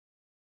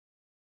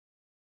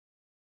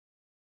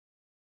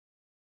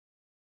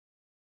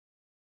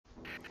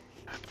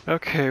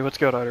Okay, what's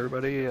going on,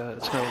 everybody?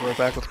 It's Mel. We're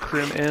back with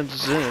Krim and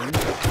Zin.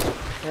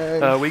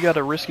 Hey. We got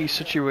a risky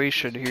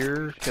situation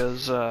here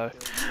because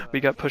we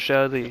got pushed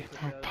out of the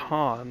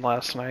pond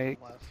last night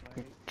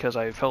because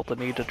I felt the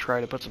need to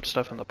try to put some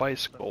stuff in the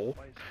bicycle.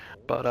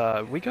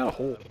 But we got a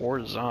whole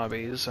horde of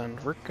zombies, and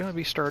we're gonna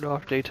be starting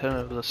off day 10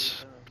 of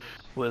this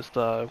with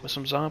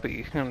some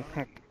zombie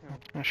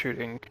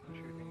shooting.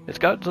 It's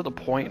gotten to the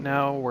point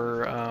now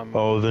where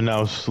Oh, they're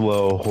now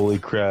slow. Holy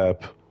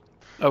crap.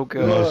 oh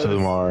good. Most of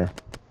them are.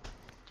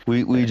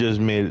 We just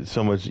made it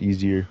so much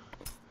easier.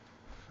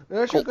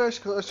 As you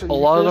guys listen, A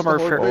lot of them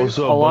are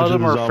Also, a a lot bunch of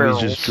of them the are zombies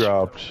ferals. just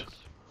dropped.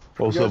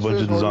 Also, a guys bunch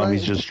finish of the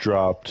zombies Fortnite? just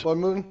dropped. Blood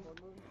Moon?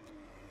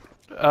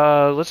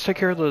 Let's take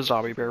care of the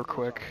zombie bear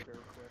quick.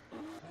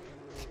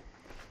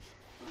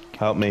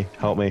 Help me,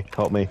 help me,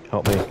 help me,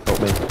 help me,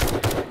 help me.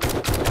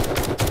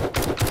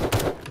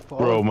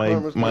 Bro,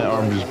 my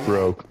arm just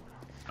broke.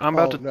 I'm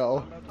about to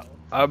No.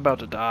 I'm about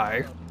to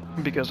die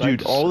because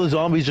Dude, all the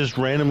zombies just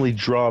randomly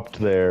dropped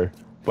there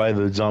by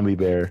the zombie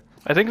bear.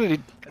 I think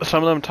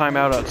some of them time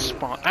out at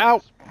spawn.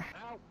 Ow!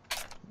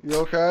 You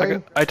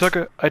okay? I took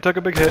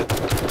a big hit.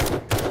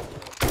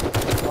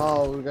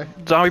 Oh, okay.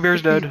 Zombie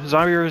bear's dead.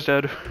 Zombie bear is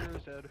dead.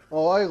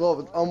 Oh, I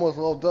almost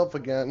leveled up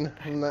again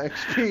in the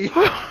XP.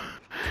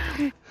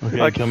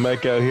 Okay, come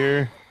back out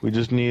here. We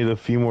just need a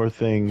few more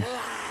things.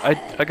 I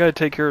gotta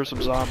take care of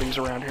some zombies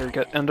around here.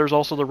 And there's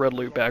also the red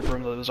loot bag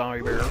from the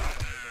zombie bear.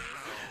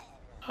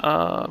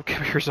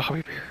 Come here,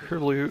 zombie bear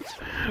loot.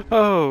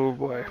 Oh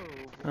boy.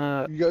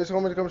 You guys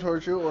want me to come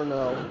towards you or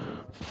no?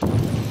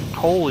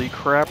 Holy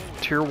crap!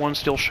 Tier 1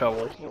 steel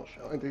shovel.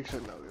 I think so.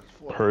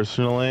 No.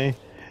 Personally,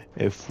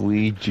 if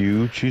we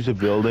do choose a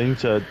building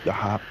to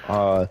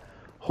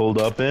hold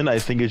up in, I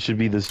think it should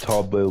be this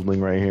tall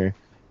building right here.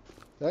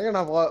 They're gonna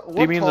have a lot. What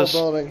Do you mean tall this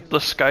building? the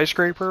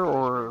skyscraper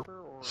or?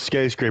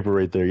 Skyscraper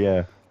right there,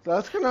 yeah.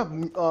 That's gonna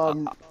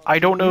I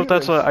don't know if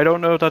that's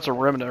a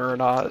remnant or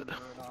not.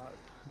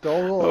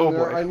 Don't go Oh, in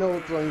there. boy. I know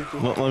it's going to.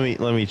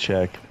 Let me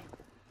check.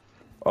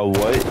 A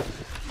what?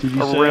 Did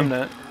you say? A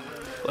remnant.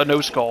 A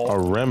no skull. A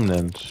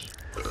remnant.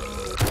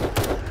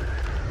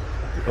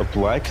 A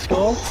black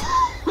skull?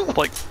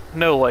 Like,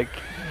 no, like,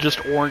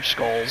 just orange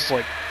skulls.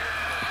 Like,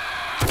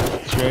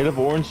 Straight up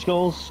orange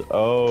skulls?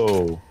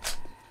 Oh.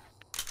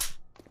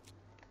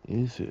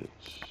 Is it?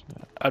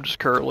 I'm just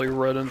currently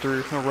running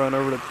through, I'll run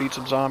over to beat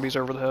some zombies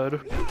over the head.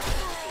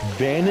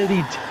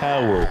 Vanity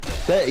Tower.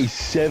 That is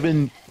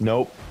 7.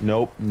 Nope,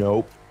 nope,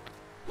 nope.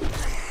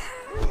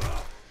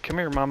 Come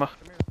here, mama.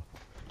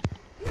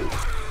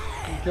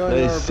 That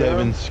is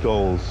 7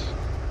 skulls.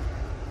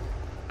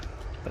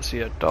 I see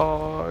a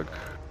dog.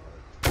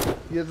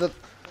 Yeah, the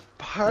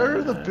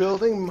higher the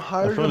building,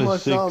 higher the found a more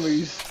 6.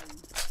 zombies.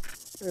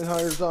 And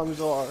higher zombies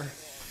are.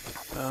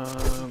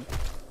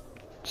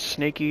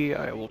 Snaky,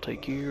 I will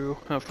take you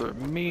for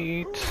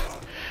meat.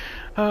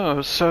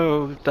 Oh,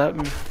 so that,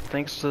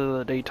 thanks to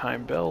the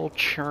daytime bell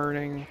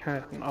churning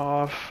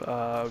off,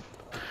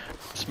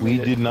 We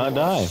did not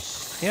die.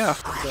 Yeah,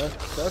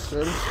 That's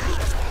good.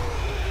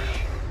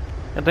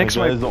 and thanks to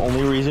That my is the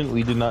only reason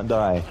we did not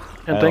die.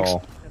 And at thanks,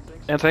 all.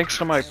 and thanks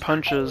to my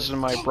punches and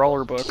my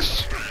brawler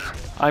books,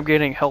 I'm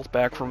getting health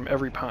back from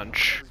every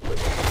punch.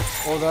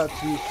 Oh,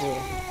 that's useful.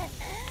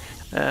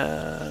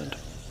 And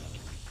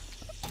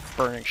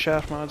burning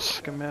shaft mod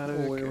schematic.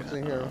 Oh, wait, what's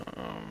in here?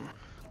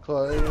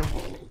 Clay. There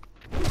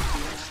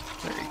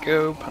you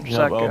go. Punch Yep,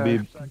 that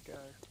guy.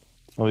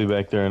 I'll be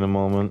back there in a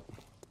moment.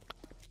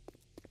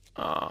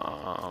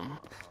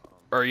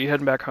 Are you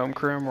heading back home,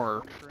 Krim,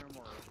 or?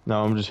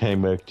 No, I'm just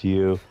heading back to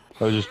you.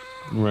 I was just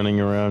running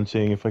around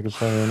seeing if I could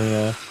find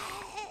any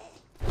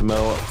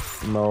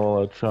metal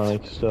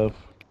electronic stuff.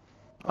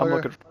 I'm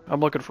Okay.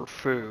 looking for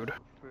food.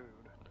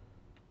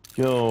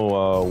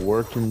 Yo,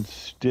 working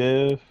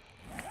stiff.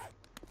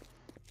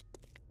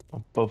 A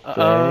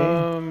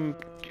buffet.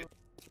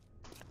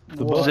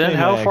 The buffet Zen,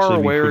 how might far actually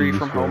be away are pretty you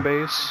from useful. home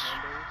base?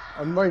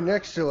 I'm right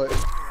next to it.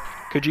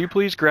 Could you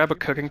please grab a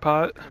cooking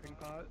pot?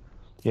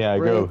 Yeah,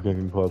 Bring go it-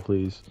 cooking pot,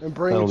 please. And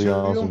bring That'll it be to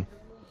awesome.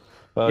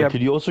 Yeah.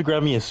 Could you also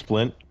grab me a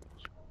splint?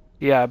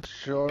 Yeah,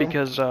 Sure.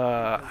 because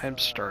I'm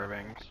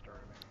starving.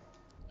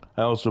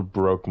 I also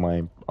broke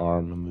my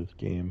arm in this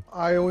game.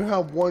 I only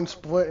have one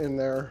split in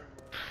there.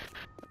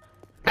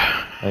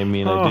 I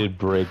mean, Oh. I did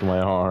break my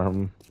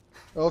arm.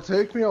 It'll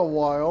take me a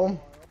while.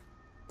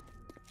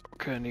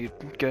 Gonna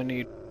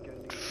need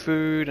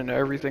food and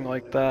everything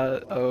like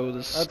that. Oh,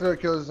 this. After I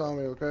kill the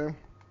zombie, okay?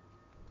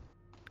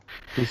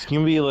 This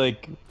can be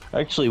like...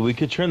 Actually, we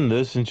could turn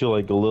this into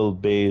like a little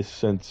base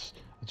since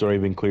it's already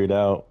been cleared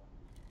out.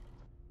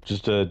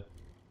 Just a...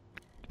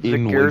 The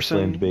in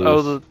garrison. Wasteland base.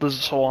 Oh, the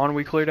salon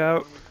we cleared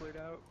out.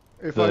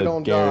 If I The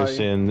don't die.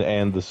 garrison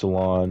and the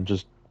salon,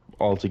 just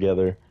all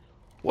together.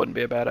 Wouldn't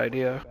be a bad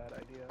idea.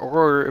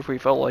 Or if we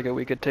felt like it,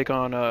 we could take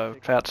on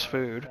Fat's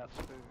food.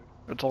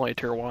 It's only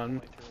tier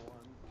 1.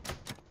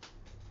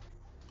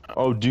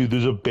 Oh, dude,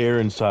 there's a bear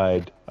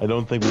inside. I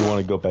don't think we want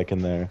to go back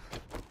in there.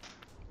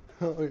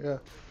 Oh, yeah.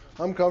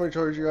 I'm coming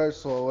towards you guys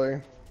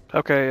slowly.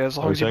 Okay, as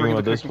long Are we as you talking bring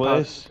about the this cooking pot.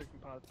 place?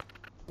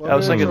 I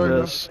was thinking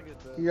Sorry, this.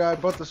 Yeah, I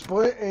brought the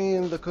split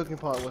and the cooking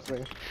pot with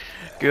me.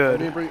 I Good.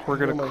 didn't bring We're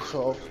gonna.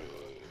 myself.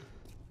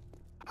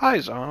 Hi,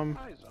 Zom.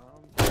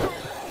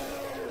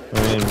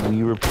 And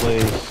we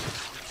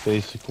replaced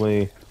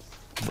basically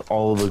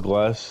all of the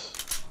glass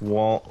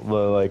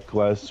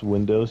glass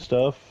window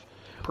stuff.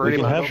 Pretty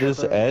we can much. have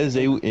this as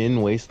a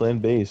in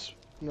Wasteland base.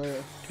 No,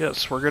 yeah.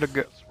 Yes, we're gonna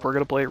go. We're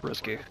gonna play it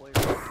risky.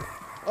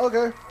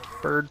 Okay.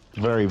 Bird.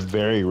 Very,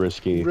 very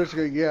risky.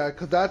 Risky, yeah,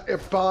 because that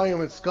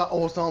volume, it's got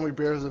all zombie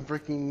bears and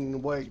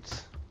freaking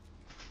weights.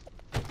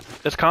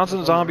 It's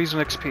constant zombies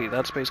and XP.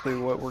 That's basically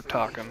what we're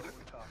talking.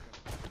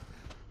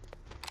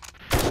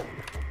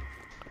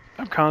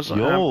 I'm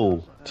constantly.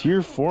 Yo,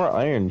 tier 4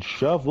 iron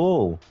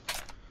shovel.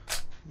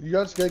 You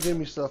guys gotta give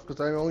me stuff,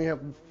 because I only have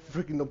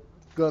freaking the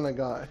gun I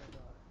got.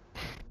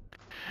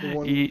 The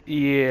one...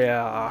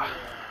 Yeah.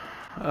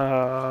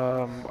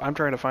 I'm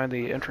trying to find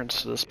the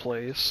entrance to this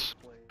place.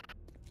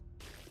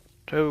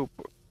 Oh,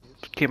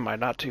 keep in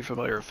mind, not too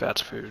familiar with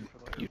fast food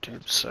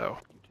YouTube, so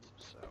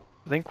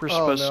I think we're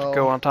supposed to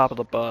go on top of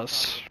the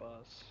bus.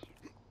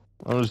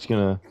 I'm just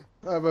gonna.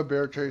 I have a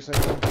bear chasing me.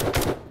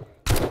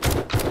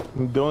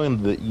 I'm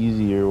going the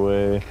easier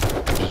way,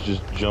 which is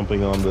just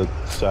jumping on the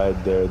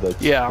side there.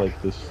 That's like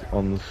this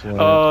on the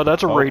side.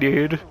 That's a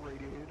radiated.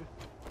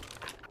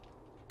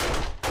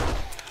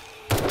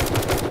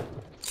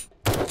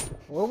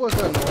 What was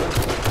that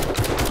noise?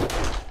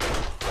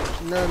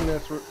 None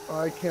that's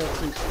I can't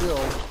see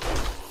still.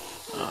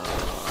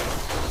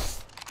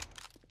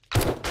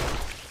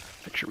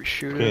 Make sure we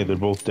shoot Okay, it. they're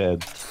both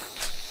dead.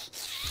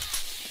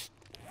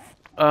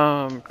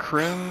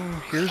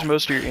 Krim, here's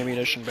most of your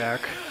ammunition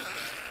back.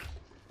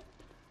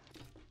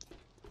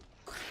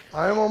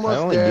 I'm almost I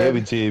only dead.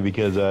 gave it to you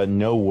because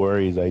no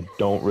worries. I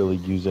don't really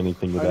use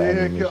anything with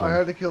ammunition. I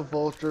had to kill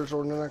vultures,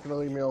 or they're not gonna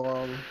leave me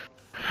alone.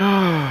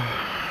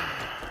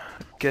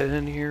 Get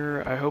in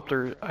here. I hope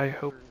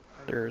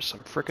there's some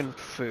frickin'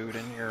 food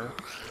in here,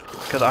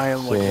 because I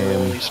am like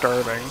really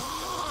starving.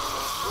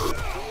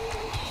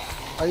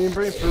 I didn't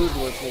bring food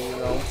with me, you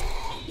know.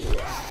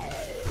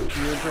 You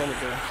didn't tell me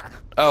to.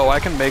 Oh, I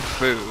can make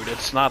food.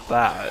 It's not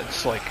that.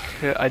 It's like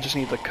I just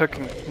need the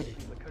cooking.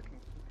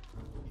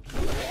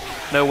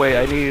 No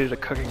way, I needed a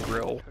cooking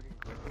grill.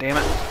 Damn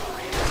it.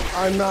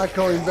 I'm not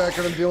going back,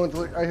 and I'm dealing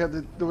with.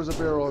 There was a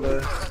barrel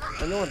there.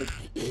 I know what.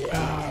 You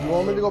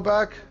want me to go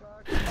back?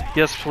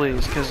 Yes,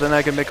 please, because then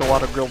I can make a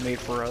lot of grilled meat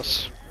for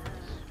us.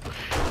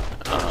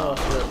 Oh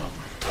shit.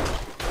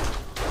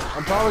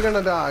 I'm probably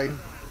gonna die.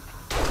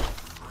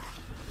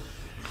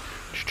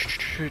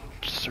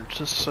 Search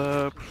this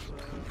up.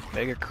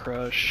 Mega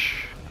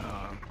Crush.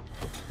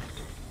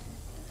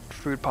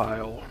 Food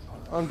pile.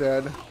 I'm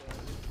dead.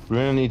 We're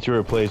gonna need to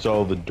replace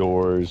all the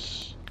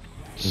doors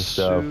and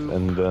stuff,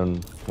 and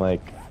then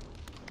like.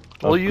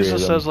 We'll use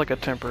this them. as like a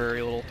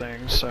temporary little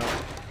thing. So.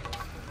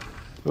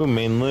 Ooh,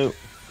 main loot.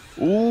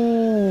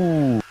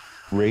 Ooh,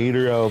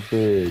 Raider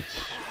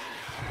outfits.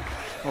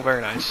 Oh, very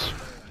nice.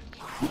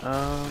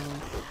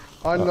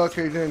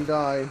 Unlucky, didn't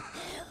die.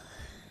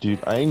 Dude,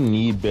 I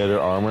need better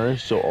armor,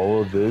 so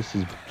all of this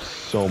is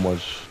so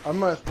much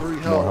I'm at 3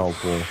 health. more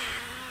helpful.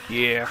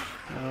 Yeah.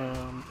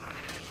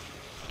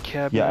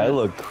 Cabinet. Yeah, I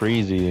look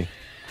crazy.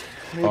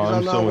 Maybe Oh,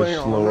 I'm so much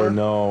slower. armor.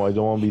 No, I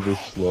don't want to be this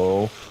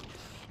slow.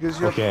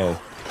 Okay,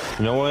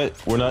 you know what?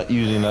 We're not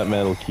using that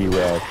metal key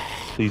rack.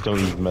 Please don't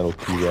use the metal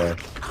key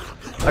rack.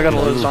 I got a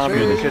little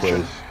zombie in the This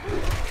kitchen. place.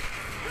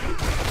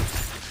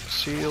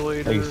 See you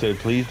later. Like I said,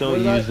 please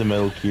don't use the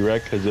metal key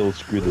rack because it'll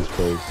screw this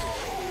place.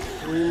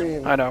 What do you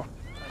mean? I know.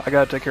 I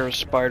gotta take care of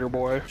Spider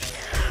Boy.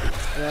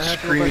 Yeah, I have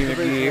Screaming to go back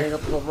to McGee. base and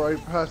up to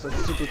right past that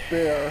stupid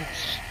bear.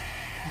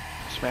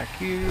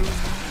 Smack you.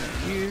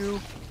 And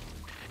you.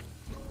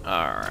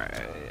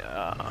 Alright.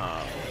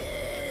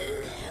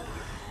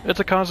 It's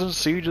a constant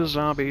siege of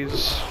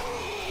zombies.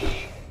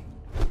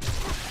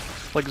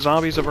 Like,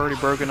 zombies have already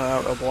broken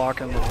out a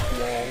block in the wall.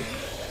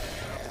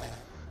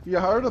 Yeah,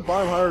 higher the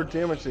bomb, higher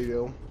damage they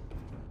do.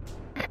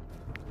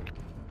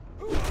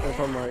 If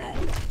I'm right.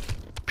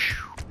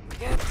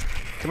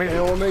 Come here. And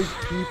it will make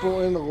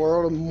people in the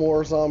world and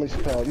more zombies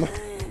come.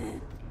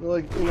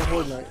 Like in a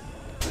Horde Night.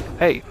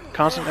 Hey,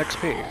 constant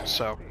XP,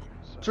 so.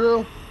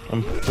 True.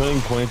 I'm putting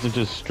points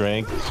into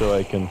strength so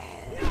I can.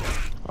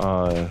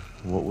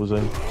 What was I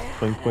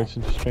putting points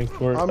into strength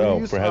for?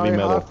 For heavy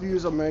metal. I have to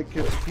use a med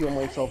kit to heal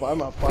myself.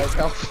 I'm at 5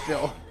 health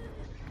still.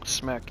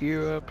 Smack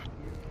you up.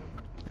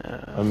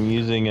 I'm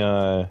using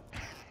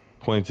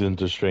points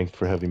into strength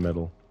for heavy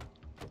metal.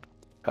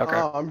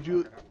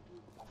 Okay.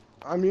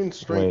 I'm in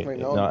strength right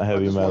now. Not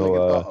heavy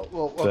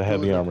metal. The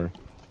heavy armor.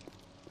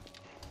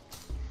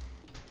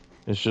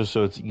 It's just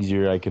so it's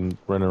easier. I can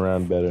run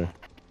around better.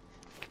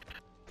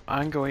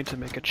 I'm going to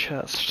make a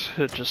chest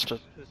just to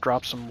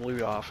drop some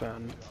loot off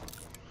in.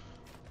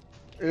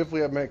 If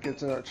we have med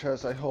kits in our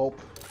chest, I hope.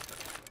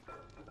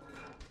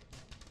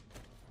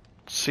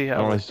 See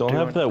how I still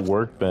have that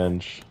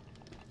workbench.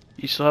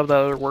 You still have that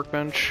other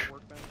workbench?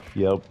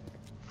 Yep.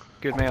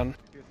 Good man.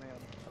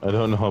 I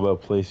don't know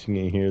about placing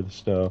it here,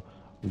 so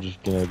I'm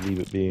just gonna leave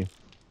it be.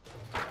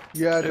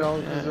 Yeah,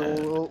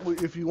 no,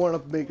 because if you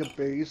want to make a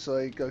base,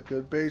 like a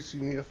good base,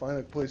 you need to find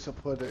a place to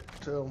put it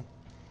too.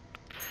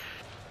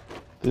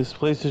 This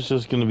place is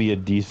just gonna be a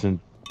decent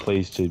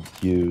place to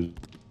use.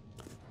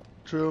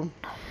 True.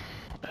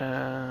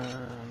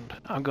 And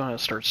I'm gonna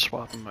start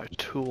swapping my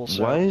tools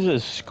Why out. is a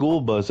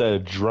school bus at a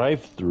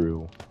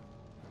drive-through?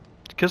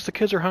 Because the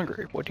kids are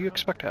hungry. What do you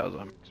expect out of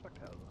them?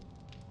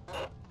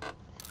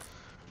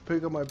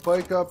 Pick up my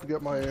bike up,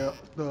 get my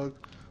the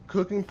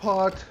cooking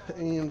pot,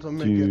 and to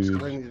make it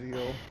Dude. ready to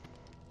go.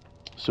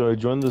 So I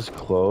joined this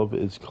club.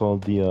 It's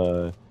called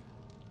the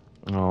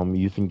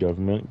Youth and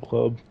Government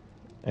Club,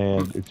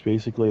 and it's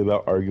basically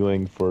about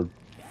arguing for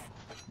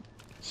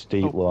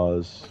state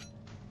laws.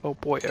 Oh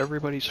boy,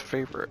 everybody's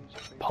favorite,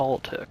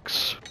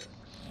 politics.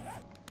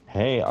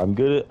 Hey, I'm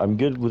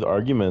good with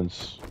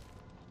arguments.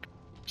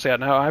 So yeah,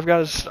 now I've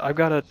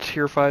got a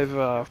tier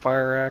 5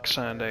 fire axe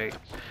and a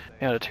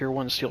tier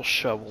 1 steel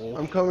shovel.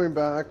 I'm coming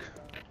back.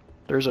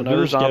 There's What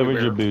another do zombie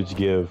scavenger bear. boots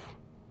give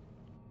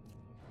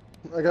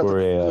I got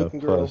for the a cooking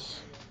grill. plus?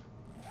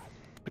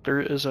 There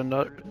is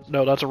another.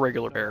 No, that's a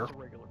regular bear.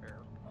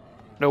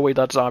 No, wait,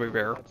 that's zombie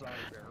bear.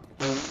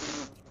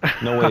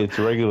 No, wait, it's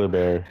a regular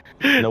bear.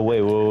 No,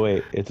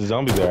 wait. It's a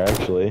zombie bear,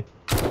 actually.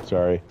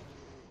 Sorry.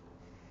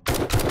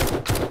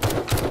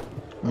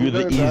 You're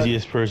the coming back.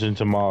 easiest person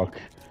to mock.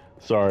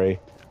 Sorry.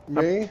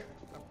 Me?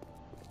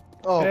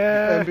 Oh,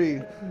 Yeah.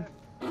 MB.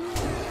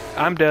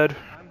 I'm dead.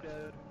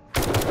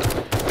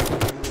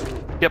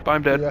 Yep,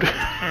 I'm dead.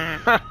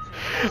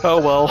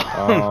 Oh well.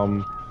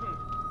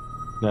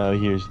 Now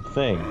here's the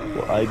thing.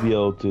 Will I be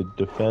able to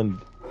defend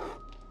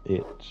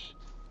it?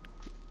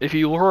 If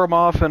you lure him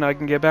off and I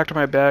can get back to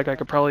my bag, I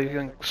could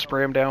probably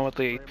spray him down with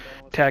the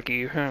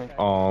tacky.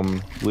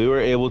 We were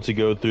able to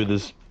go through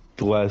this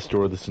glass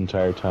door this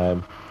entire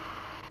time.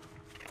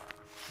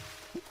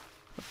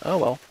 Oh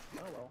well.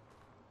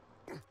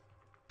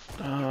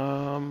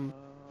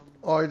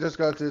 Oh, I just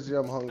got dizzy.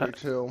 I'm hungry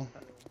too.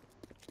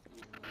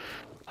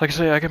 Like I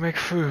say, I can make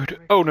food.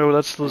 Oh no,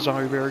 that's the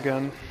zombie bear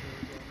again.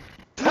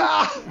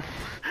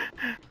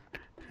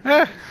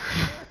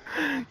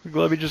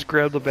 Let me just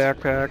grab the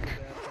backpack.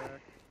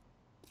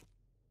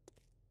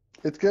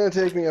 It's gonna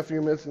take me a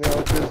few minutes now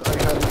because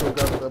I had to go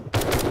get the,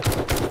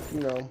 you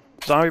know.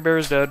 Zombie bear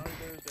is dead.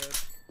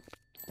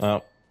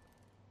 Oh.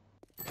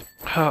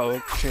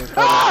 Oh, okay.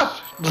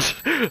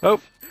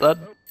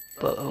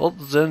 Oh,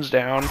 the Zen's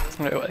down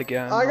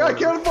again. I got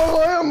killed by a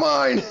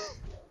landmine!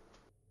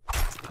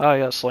 Ah,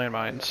 yes,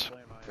 landmines.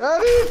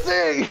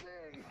 Anything!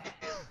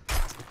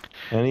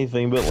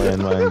 Anything but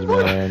landmines,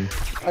 man.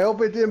 I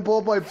hope it didn't blow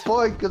up my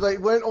bike because I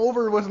went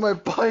over with my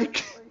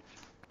bike.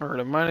 Art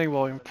of Mining,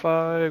 Volume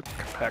 5,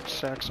 Compact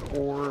Stacks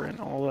Ore, and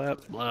all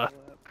that. Blah.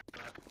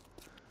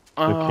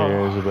 Who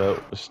cares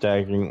about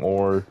stacking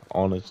ore,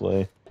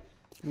 honestly?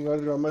 You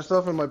gotta drop my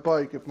stuff in my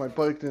bike if my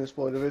bike didn't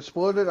explode. If it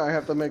exploded, I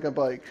have to make a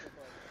bike.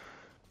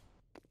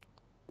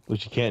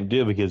 Which you can't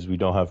do because we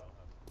don't have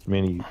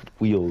many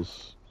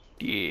wheels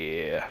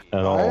Yeah.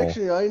 at all.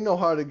 I know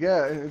how to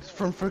get, and it's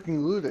from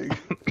freaking looting.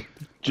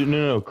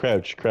 No,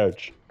 crouch.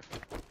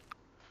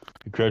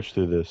 You crouch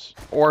through this.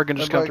 Or I can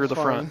just My come through the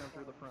bike's front.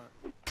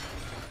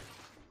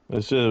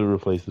 Let's just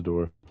replace the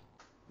door.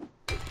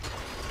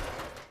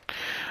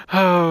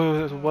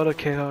 Oh, what a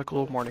chaotic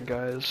little morning,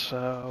 guys.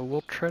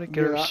 We'll try to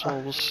get Yeah,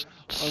 ourselves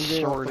I'm getting off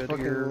the sorted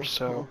fucking here, roof.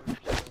 so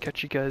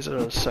catch you guys in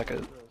a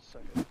second.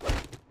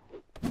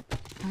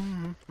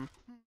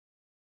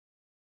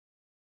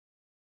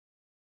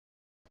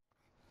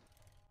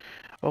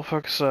 Well,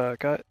 folks,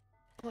 got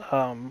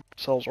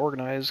cells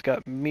organized,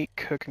 got meat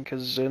cooking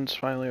because Zen's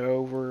finally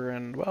over,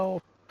 and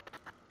well,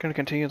 gonna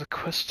continue the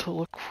quest to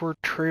look for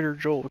Trader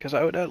Joel because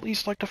I would at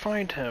least like to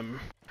find him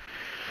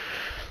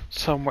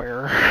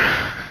somewhere.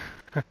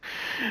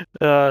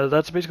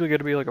 That's basically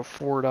gonna be like a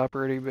forward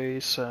operating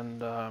base,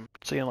 and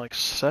seeing like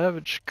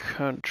Savage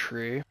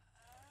Country,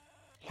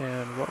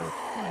 and well,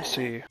 I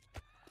see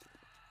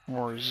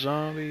more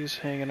zombies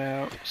hanging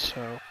out,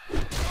 so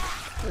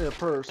Yeah,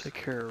 purse. take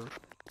care of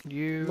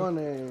you.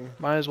 Money.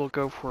 Might as well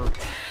go for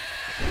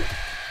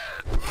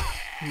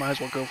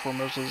most of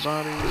the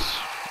zombies.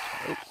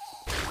 Oh.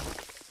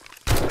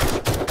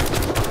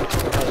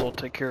 Might as well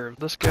take care of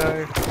this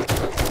guy.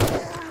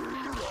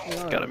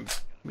 Got him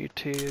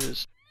mutated,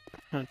 is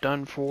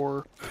done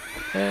for.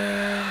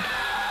 And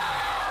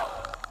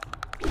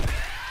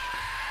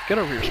get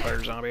over here,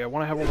 spider zombie. I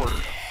want to have a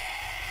word.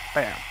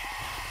 Bam.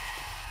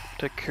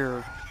 Take care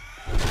of.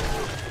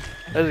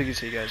 As you can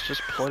see, guys,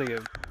 just plenty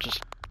of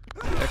just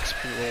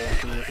XP roll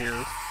through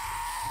here.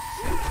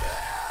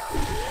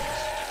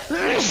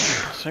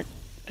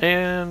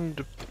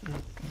 And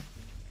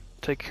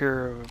take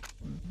care of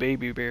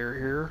baby bear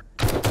here.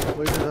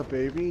 Wait, there's a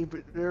baby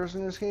bears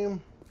in this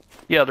game?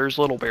 Yeah, there's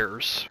little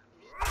bears.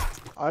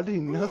 I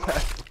didn't know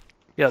that.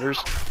 Yeah,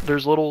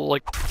 there's little,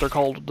 like,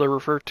 they're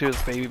referred to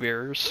as baby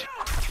bears.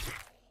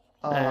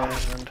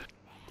 And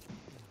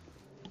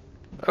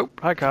oh,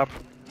 hi cop.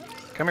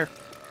 Come here.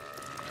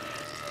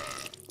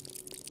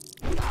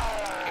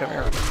 Come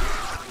here.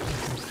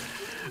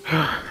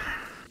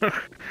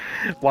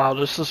 Wow,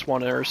 just this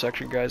one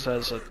intersection, guys,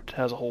 has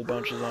a whole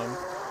bunch of them.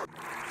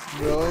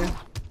 Really?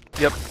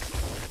 Yep,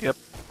 yep.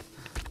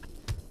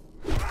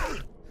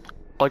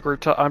 Like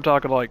I'm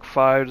talking like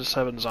 5 to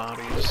 7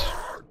 zombies.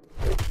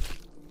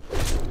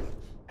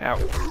 Ow.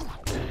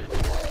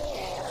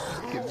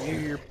 Give you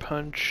your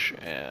punch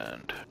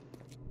and.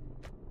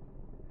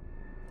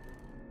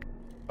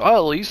 Well, at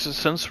least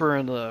since we're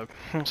in the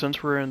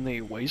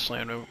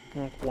wasteland,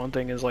 one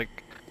thing is like,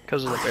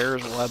 because of the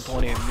bears, we'll have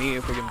plenty of meat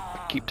if we can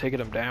keep taking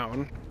them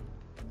down.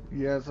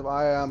 Yes,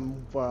 I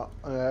am. Well,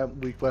 I have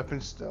weak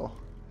weapons still.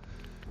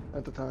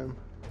 At the time.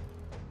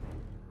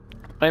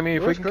 I mean,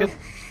 if we can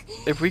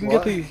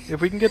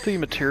get the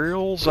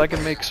materials, I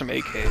can make some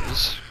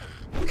AKs.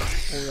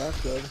 Oh,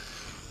 that's good.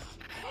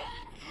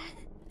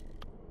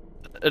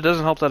 It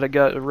doesn't help that I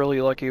got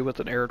really lucky with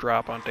an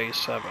airdrop on day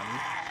 7.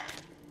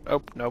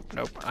 Oh, nope.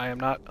 I'm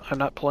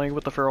not playing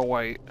with the feral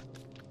white.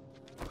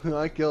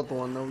 I killed the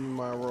one in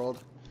my world.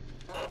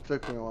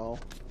 Took me a while.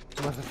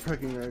 Not a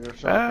freaking regular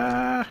shot.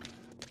 Ah!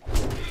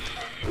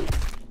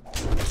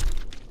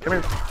 Come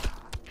here.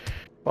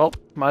 Well,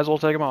 might as well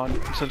take him on,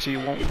 since he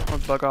won't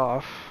bug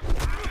off.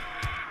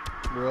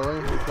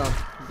 Really? He's not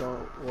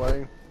going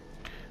away?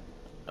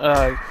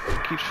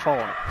 Keeps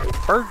falling.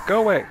 Bird,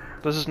 go away.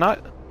 This is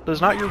not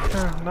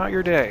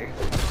your day.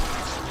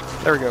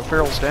 There we go,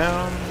 feral's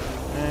down,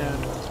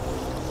 and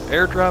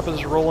airdrop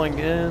is rolling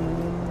in,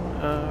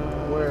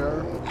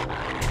 Where?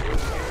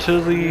 To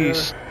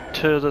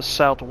the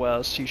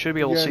southwest. You should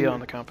be able to see it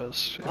on the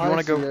compass. If you want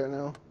to go... It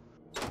now.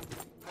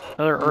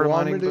 Another Earth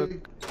mining book.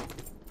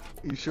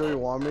 You sure you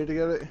want me to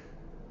get it?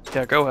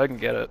 Yeah, go ahead and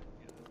get it.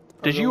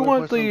 Did Okay, you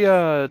want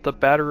the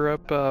batter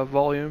up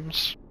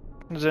volumes,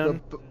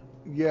 Zen?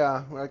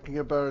 Yeah, I can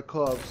get better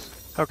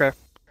clubs. Okay.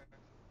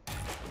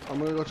 I'm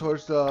gonna go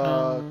towards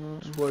the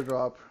spoil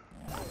drop.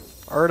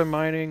 Art of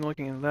mining,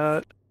 looking at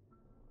that.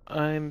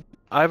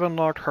 I've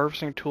unlocked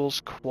harvesting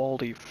tools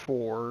quality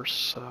 4,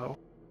 so.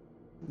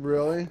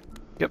 Really?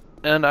 Yep,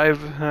 and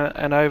I've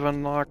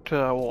unlocked.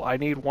 Well, I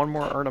need one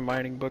more art of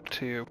mining book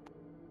to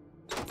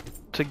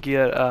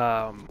get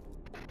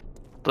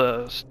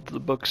the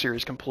book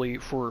series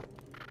complete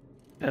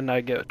and I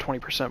get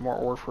 20% more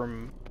ore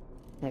from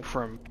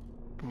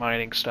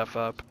mining stuff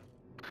up.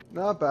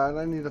 Not bad.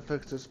 I need to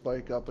fix this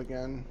bike up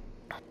again.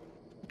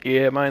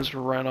 Yeah, mine's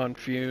run on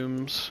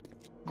fumes.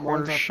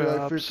 Corner Mine's shops.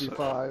 like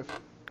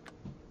 55.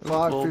 A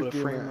little bit of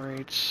 50 frame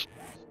rates.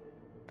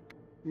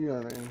 You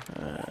know what I mean.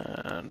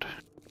 And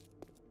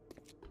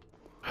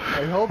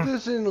I hope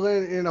this isn't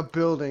in a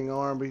building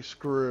or I'll be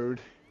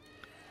screwed.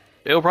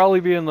 it'll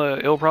probably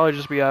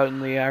just be out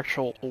in the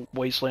actual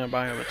wasteland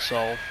biome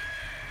itself.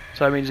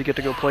 So that means you get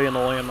to go play in the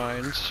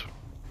landmines.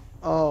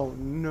 Oh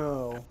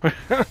no.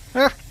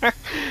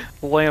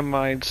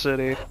 Landmine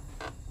City.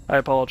 I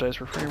apologize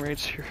for frame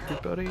rates here,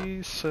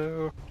 buddy.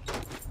 So,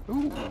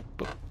 ooh,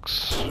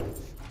 books.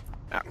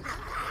 Ow.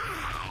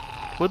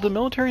 Would the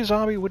military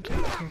zombie would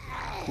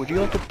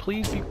you like to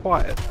please be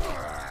quiet?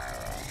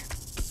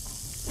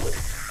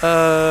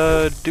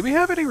 Do we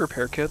have any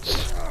repair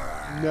kits?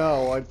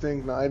 No, I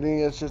think not. I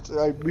think it's just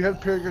we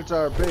had parakeets at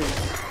our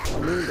base, our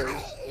main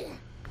base.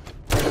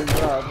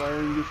 I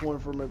didn't use one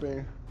for my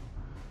base.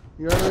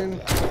 You know what I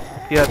mean?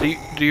 Yeah.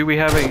 Do we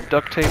have a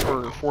duct tape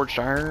or forged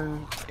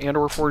iron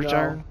or forged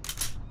iron?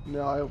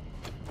 No,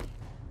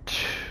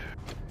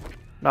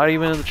 Not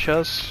even in the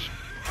chest.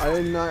 I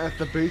am not at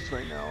the base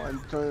right now. I'm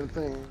trying to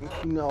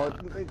think. No, I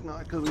think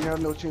not because we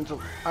have no chance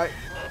of. I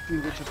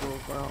think it's just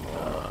around.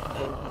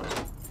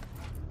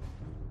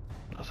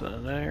 Nothing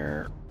in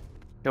there.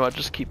 You know what?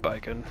 Just keep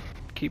biking.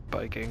 Keep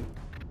biking.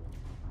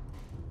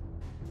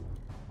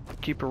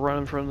 Keep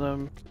running from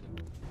them.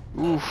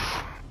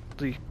 Oof.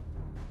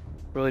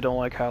 Really don't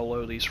like how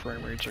low these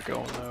frame rates are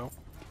going though.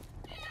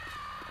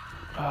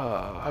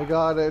 I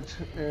got it,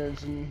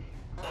 and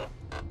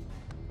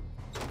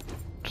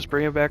just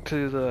bring it back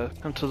to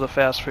the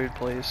fast food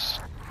place.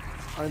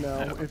 I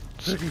know. If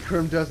Chicken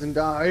Crim doesn't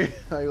die,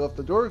 I left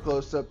the door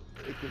closed up.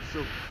 It could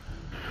still.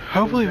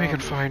 Hopefully we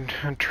can find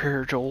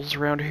Trader Joel's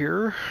around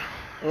here.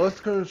 Unless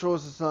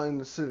controls is not in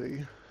the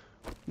city.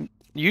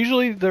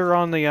 Usually they're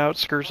on the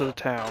outskirts of the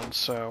town,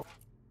 so.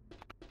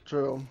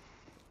 True.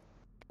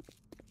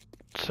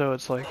 So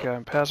it's like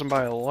I'm passing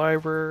by a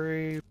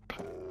library,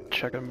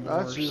 checking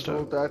more That's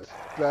usual. stuff.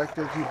 That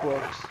gives you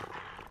books.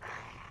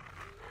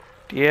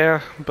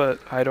 Yeah, but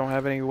I don't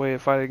have any way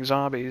of fighting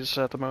zombies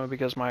at the moment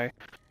because my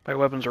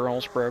weapons are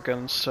almost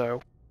broken,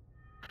 so.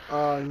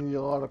 You need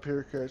a lot of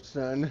parakeets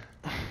then.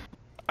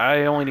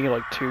 I only need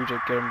like 2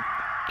 to get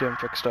them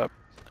fixed up.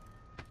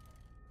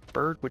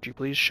 Bird, would you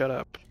please shut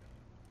up?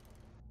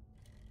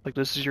 Like,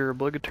 this is your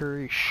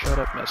obligatory shut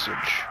up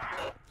message.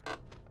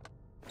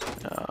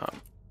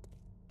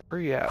 Where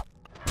you at?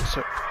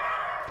 So,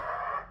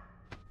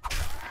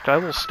 I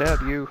will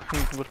stab you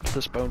with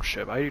this bone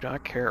chip. I do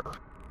not care.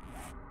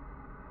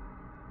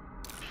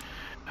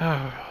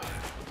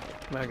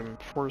 Magnum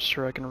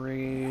Forester I can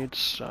read,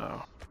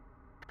 so.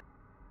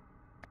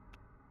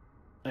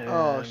 And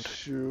Oh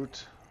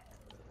shoot.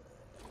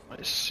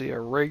 I see a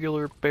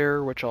regular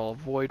bear, which I'll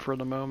avoid for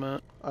the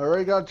moment. I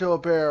already got to a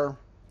bear.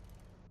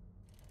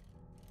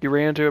 You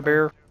ran into a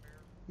bear?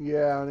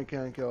 Yeah, and I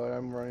can't kill it.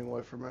 I'm running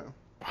away from it.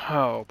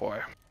 Oh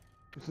boy.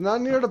 It's not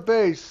near the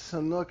base.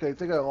 And look, I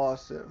think I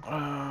lost it.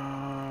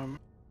 Oh,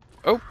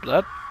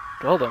 that.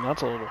 Well then,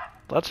 that's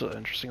an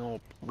interesting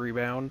little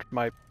rebound.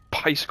 My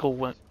bicycle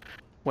went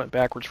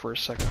backwards for a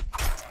second.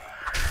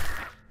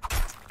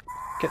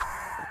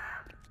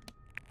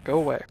 Go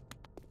away.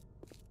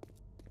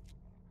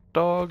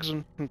 Dogs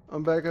and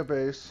I'm back at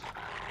base.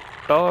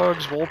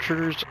 dogs,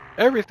 vultures,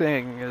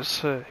 everything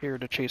is here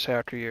to chase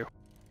after you.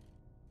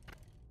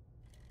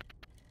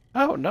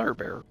 Oh, another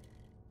bear.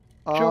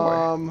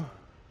 Joy.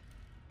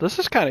 This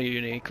is kind of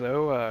unique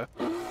though.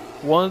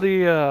 One of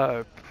the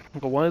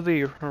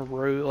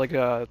road, like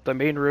the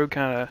main road,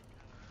 kind of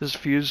is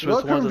fused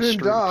with one of the didn't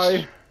streets.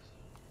 die.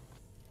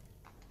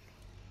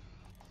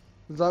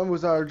 The zombie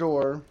was at our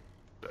door.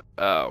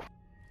 Oh.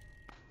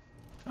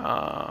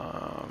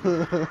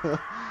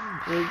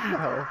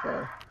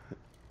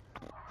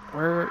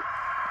 Where?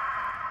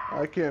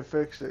 I can't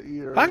fix it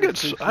either. I'm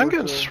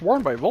getting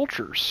swarmed by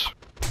vultures.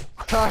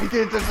 I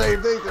did the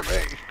same thing to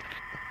me.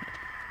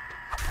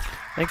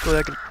 Thankfully,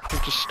 I can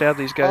just stab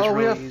these guys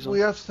really easily.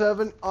 We have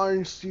 7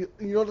 iron steel.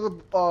 You know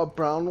the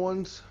brown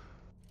ones?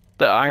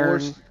 The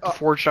iron,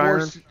 forged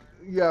iron?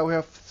 Yeah, we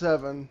have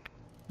 7.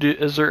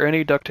 Is there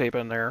any duct tape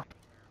in there?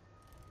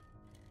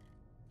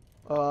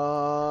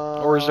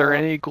 Or is there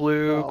any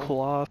glue, no.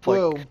 cloth?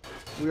 Glue. Like...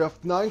 We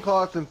have 9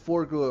 cloth and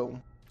 4 glue.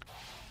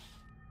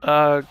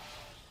 Go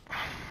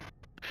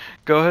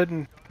ahead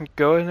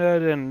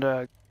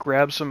and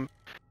grab some.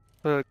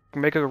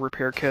 Make a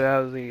repair kit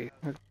out of the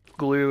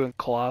glue and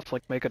cloth.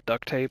 Like make a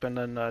duct tape, and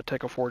then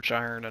take a forged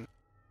iron and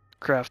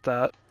craft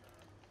that.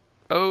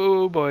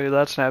 Oh boy,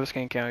 that's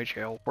Navascan County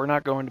Jail. We're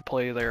not going to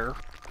play there.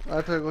 I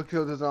have to go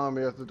kill the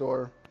zombie at the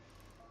door.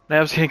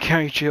 Navascan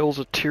County Jail is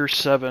a tier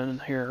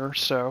 7 here,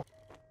 so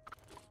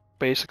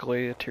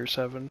basically a tier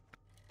 7.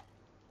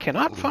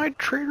 Cannot find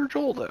Trader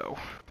Joel though.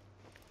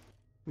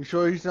 You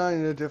sure he's not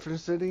in a different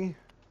city?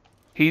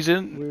 He's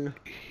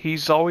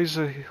always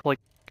like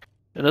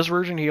in this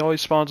version he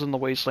always spawns in the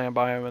Wasteland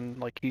biome, and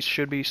like he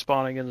should be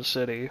spawning in the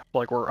city,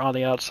 like we're on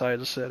the outside of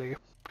the city.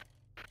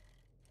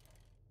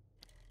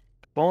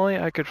 If only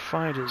I could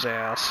find his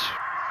ass.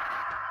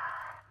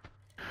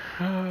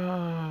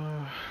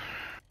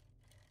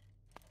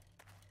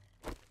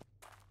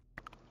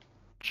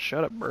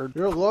 Shut up, bird.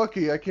 You're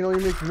lucky. I can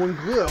only make 1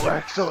 glue,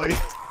 actually.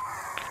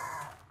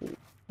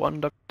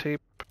 1 duct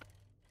tape.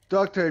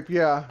 Duct tape,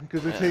 yeah,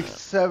 because it takes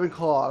 7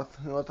 cloth.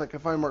 You know, it's like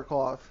if I more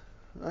cloth.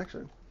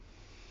 Actually,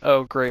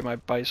 Oh great, my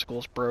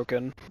bicycle's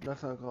broken.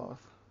 that's not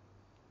cloth.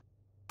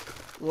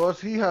 Well,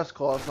 he has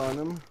cloth on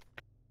him.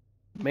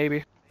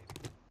 Maybe.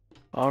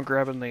 I'm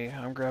grabbing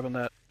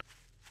that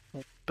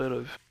bit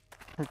of.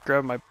 I'm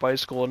grabbing my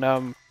bicycle, and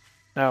now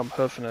I'm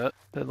hoofing it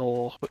in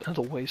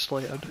the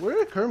wasteland. Where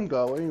did Kerm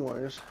go,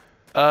 anyways?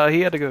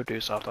 He had to go do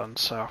something,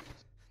 so.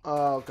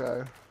 Oh,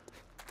 okay.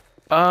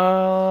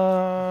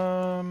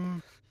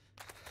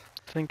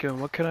 Thinking,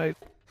 what can I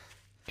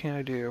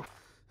do?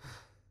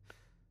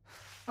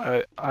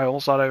 I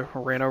almost thought I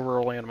ran over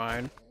a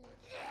landmine.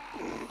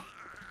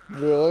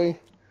 Really?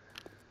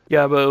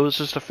 Yeah, but it was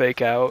just a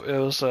fake out. It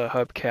was a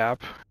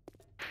hubcap.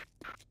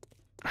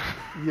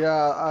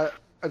 Yeah,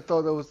 I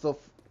thought that was the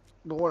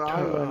one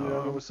I ran.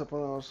 It was something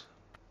else.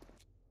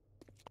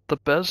 The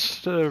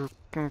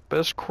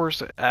best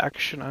course of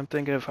action, I'm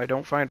thinking, if I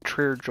don't find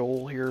Trader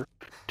Joel here,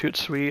 Toot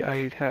Sweet,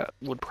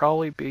 would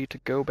probably be to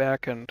go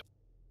back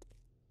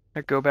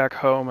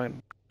home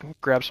and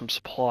grab some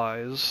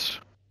supplies.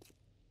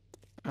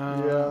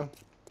 Yeah.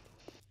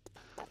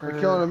 We're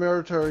killing a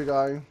military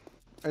guy,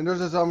 and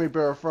there's a zombie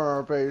bear in front of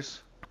our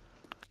base.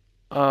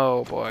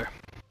 Oh boy.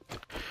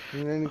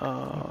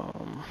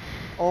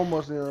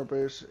 Almost near our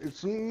base.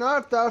 It's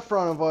not that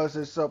front of us,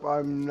 except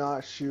I'm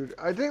not shooting.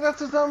 I think that's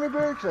a zombie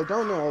bear, because I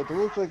don't know. It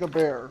looks like a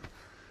bear.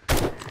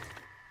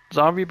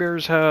 Zombie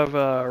bears have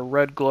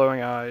red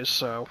glowing eyes,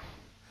 so.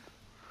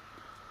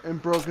 And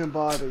broken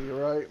body,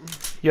 right?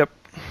 Yep.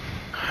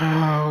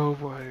 Oh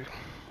boy.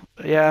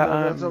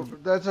 Yeah, no,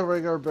 that's a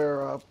regular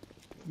bear,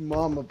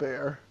 mama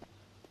bear.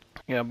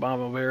 Yeah,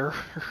 mama bear.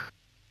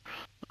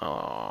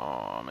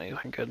 Oh, my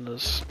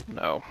goodness.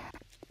 No.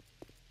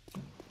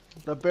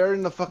 The bear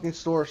in the fucking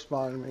store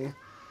spawned me.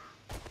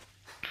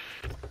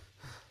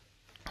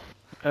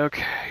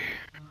 Okay.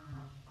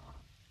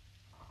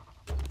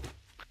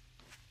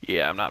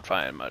 Yeah, I'm not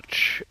finding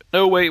much.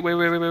 No, wait.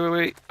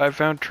 I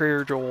found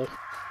Trader Joel.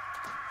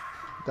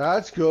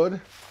 That's good.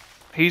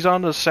 He's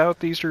on the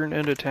southeastern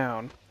end of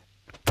town.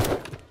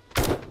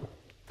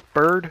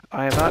 Bird,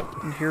 I am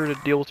not here to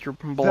deal with your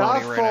baloney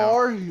right now. That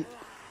far? You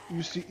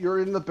see, you're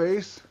in the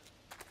base?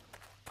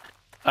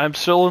 I'm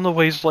still in the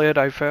wasteland.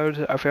 I found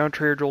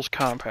Trader Joel's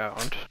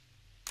compound.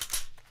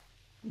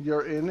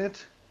 You're in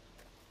it?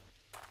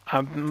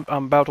 I'm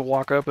about to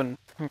walk up and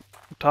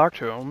talk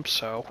to him,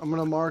 so. I'm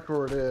gonna mark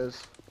where it is.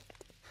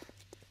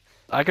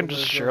 I can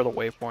just share the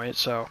waypoint,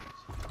 so.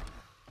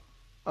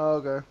 Oh,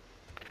 okay.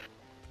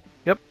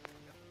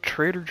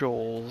 Trader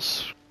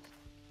Joel's.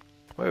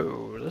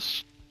 Whoa,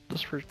 this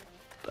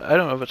I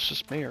don't know if it's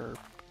just me or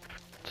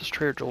this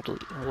Trader Joel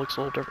looks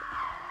a little different.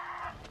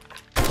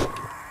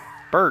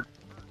 Bert,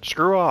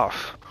 screw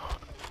off.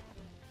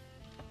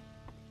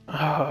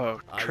 Oh,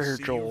 Trader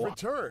Joel.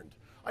 Returned.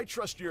 I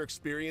trust your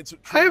experience at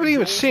I haven't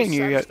even Joel's seen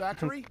you yet, sir. What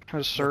can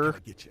I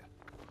get you?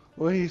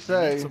 What did he Need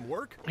say? some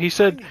work? He I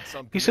said, need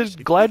some he peers. said, If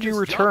you glad get you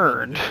this job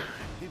done, returned.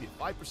 Give you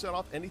 5%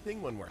 off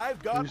anything when we're.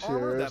 I've got You armor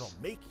serious? that'll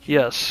make you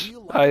Yes,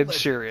 feel like a I'm legend.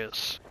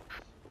 serious.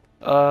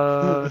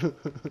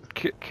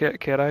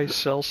 Can I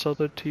sell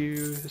something to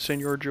you,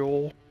 Senor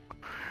Joel?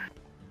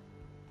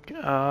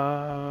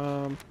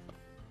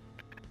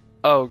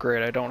 Oh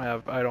great, I don't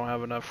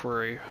have enough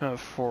for a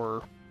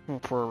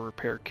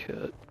repair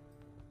kit.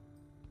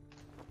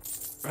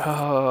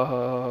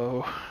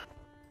 Oh,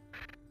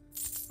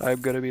 I'm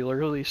gonna be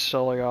literally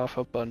selling off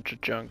a bunch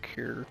of junk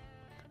here.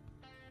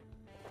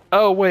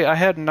 Oh wait, I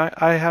have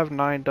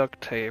 9 duct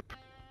tape.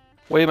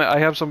 Wait a minute,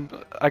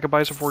 I can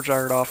buy some forged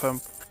iron off him.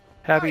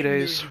 Happy I knew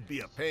days. you'd be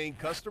a paying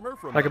customer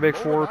from I the can make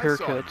 4 moment I repair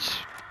saw you. kits.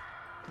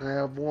 I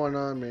have 1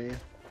 on me.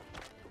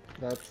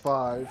 That's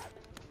 5.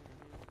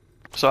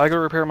 So I can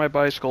repair my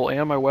bicycle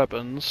and my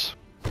weapons,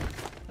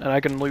 and I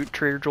can loot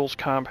Trader Joel's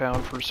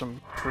compound for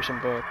some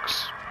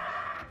books.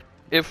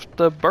 If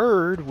the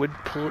bird would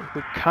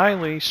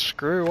kindly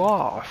screw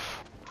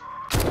off,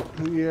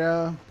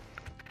 Yeah.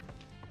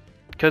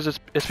 because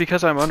it's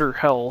because I'm under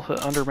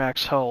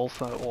max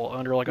health, well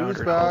under like Who's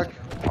 100 back?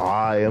 health.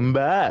 I am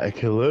back.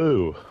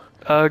 Hello.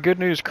 Good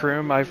news,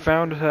 Krim. I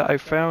found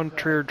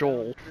Trader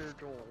Joel.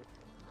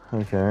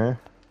 Okay.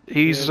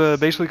 He's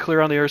basically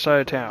clear on the other side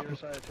of town,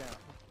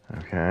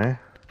 Okay.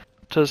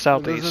 to the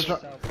southeast.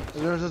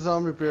 There's a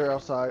zombie bear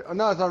outside. Oh,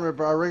 not a zombie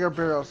bear, a regular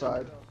bear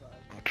outside.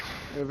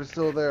 If it's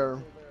still there.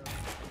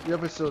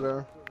 Yep, it's still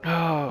there.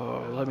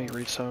 Oh, let me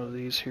read some of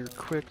these here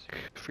quick.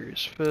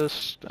 Furious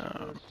Fist.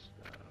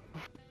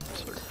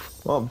 Sorry.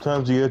 Well,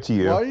 time to get to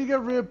you. Why do you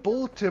get rid of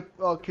bullet tip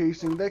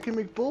casing? They can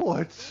make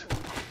bullets.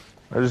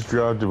 I just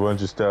dropped a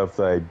bunch of stuff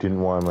that I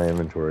didn't want in my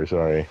inventory.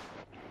 Sorry.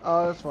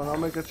 Oh, that's fine. I'll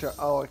make a check.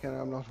 Oh, I can't.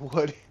 I'm not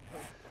wood.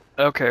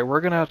 Okay, I'm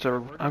gonna have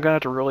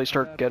to really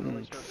start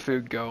getting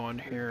food going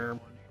here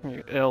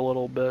in a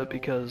little bit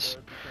because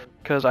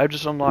I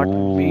just unlocked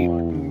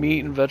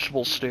meat and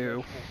vegetable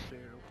stew.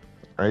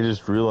 I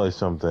just realized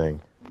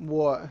something.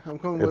 What? I'm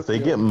coming with If they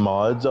you. get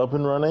mods up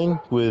and running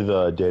with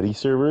Daddy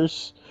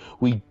servers,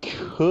 we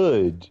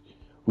could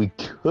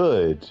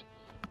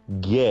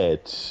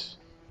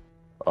get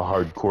a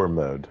hardcore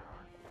mode.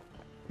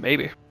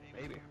 Maybe.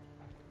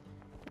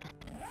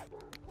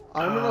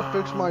 I'm gonna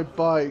fix my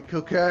bike,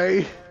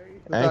 okay?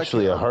 If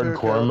Actually, a that can't-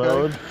 hardcore okay.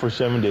 mode for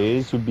 7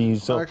 days would be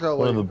Actually,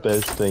 one of the wait.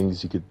 best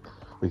things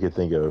we could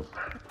think of.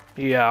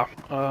 Yeah.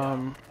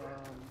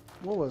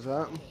 What was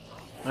that?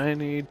 I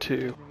need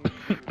to.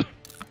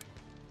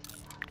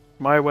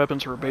 My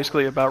weapons were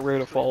basically about ready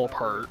to fall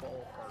apart.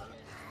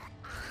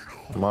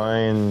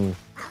 Mine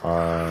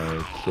are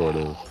sort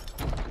of.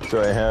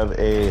 So I have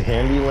a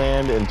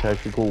Handyland and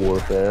Tactical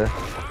Warfare.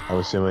 I'm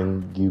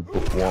assuming you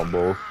want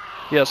both.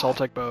 Yes, I'll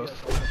take both.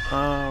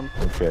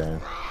 Okay.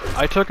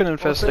 I took an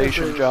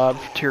infestation job,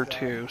 tier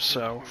 2,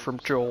 so from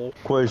Joel.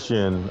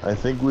 Question. I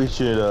think we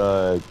should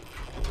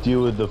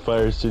deal with the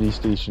Fire City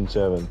Station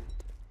 7.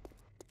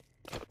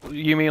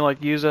 You mean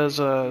like use as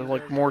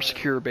a more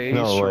secure base?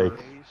 No, or... like,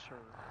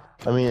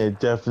 I mean, it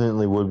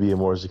definitely would be a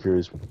more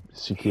secure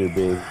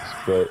base,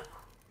 but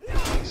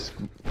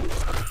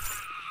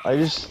I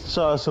just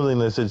saw something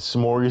that said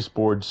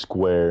Smorgasbord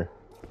Square.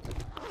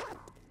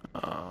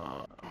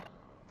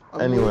 I'm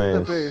Anyways.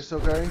 moving the base,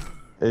 okay?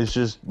 It's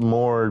just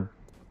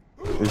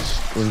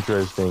it's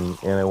interesting,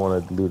 and I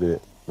want to loot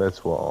it. That's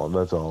all.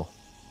 That's all.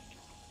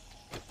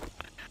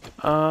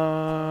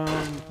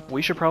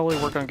 We should probably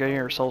work on getting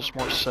ourselves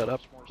more set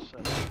up,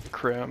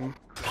 Krim.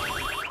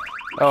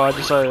 Oh, I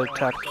decided to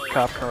attack the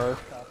cop car.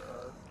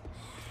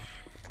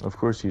 Of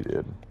course you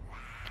did.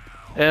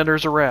 And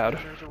there's a rad.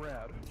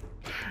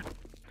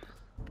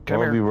 Come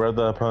Well, here. you read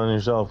that upon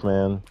yourself,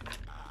 man.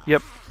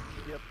 Yep.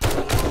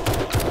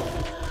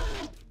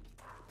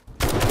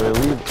 If I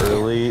leave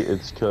early,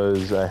 it's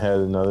because I had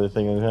another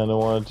thing I kind of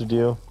wanted to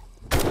do.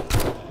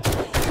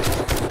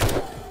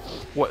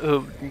 What?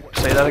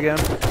 Say that again?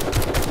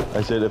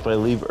 I said if I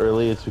leave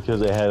early, it's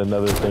because I had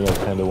another thing I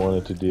kind of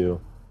wanted to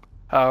do.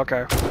 Oh,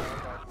 okay.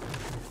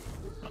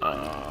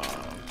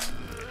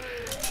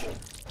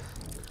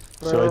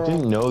 So I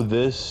didn't know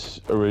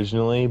this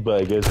originally,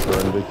 but I guess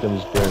burn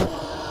victims burn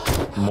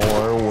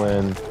more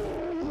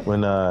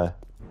when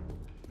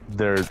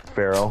they're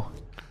feral.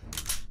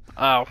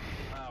 Oh.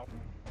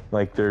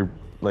 Like they're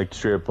like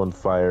straight up on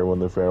fire when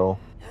they're feral.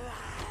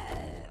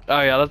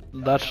 Oh yeah,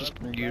 that's just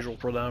usual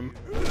for them.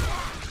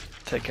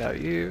 Take out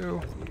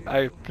you.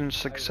 I've been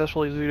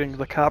successfully looting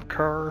the cop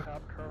car.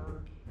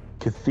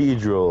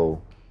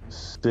 Cathedral,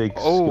 6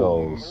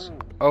 skulls.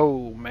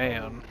 Oh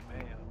man.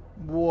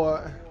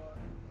 What?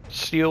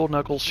 Steel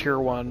Knuckles Tier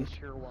 1.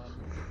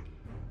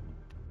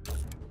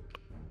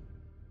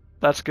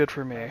 That's good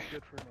for me.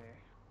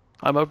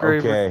 I'm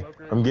upgrading. Okay,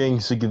 I'm getting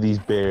sick of these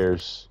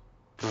bears.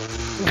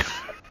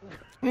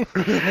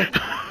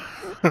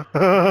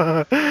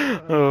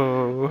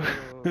 Oh.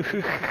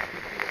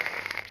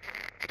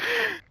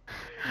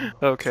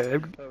 Okay,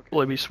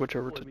 let me switch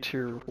over to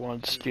tier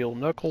 1 steel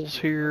knuckles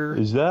here.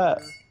 Is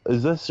that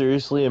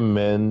seriously a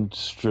men's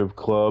strip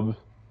club?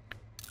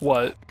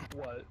 What?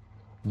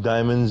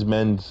 Diamonds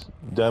Men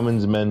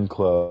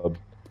Club.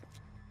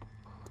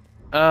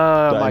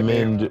 Might be.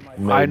 Diamond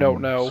I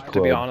don't Men's know,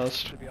 to be Club.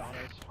 honest.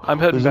 I'm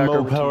heading There's a back Mo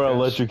over to Power you guys.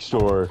 electric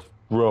store.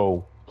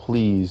 Bro,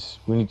 please.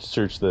 We need to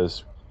search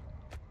this.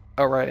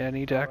 Alright, I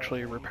need to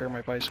actually repair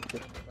my bicycle.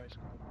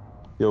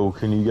 Yo,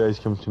 can you guys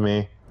come to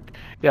me?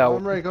 Yeah,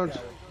 I'm ready. Going.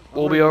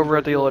 we'll be over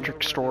at the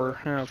electric store,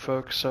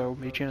 folks, so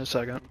meet you in a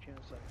second.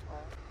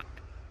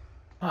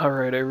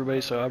 Alright,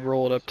 everybody, so I've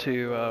rolled up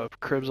to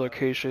Crib's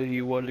location.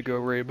 He wanted to go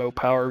raid Mo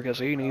Power because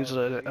he needs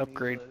an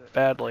upgrade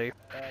badly.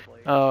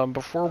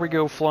 Before we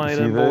go flying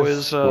See in,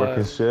 this? boys, Work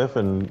as chef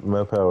and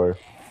Mo Power.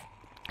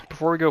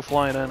 before we go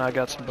flying in, I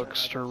got some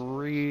books to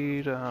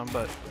read,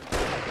 but...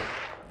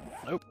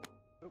 Nope.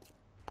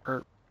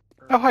 Oh,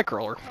 hi,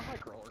 Crawler.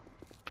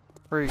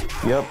 Where are you?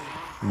 Yep.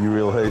 You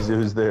realized it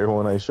was there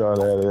when I shot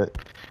at it.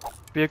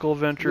 Vehicle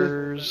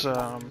Adventures,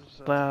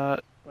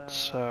 that,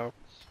 so...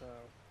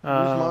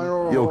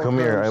 Yo, come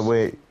here.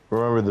 Wait.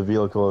 Remember, the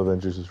vehicle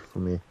adventures is for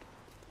me.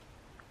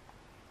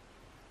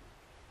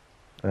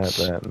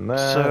 That, and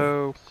that.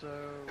 So,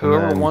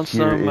 whoever wants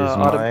some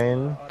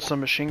mine.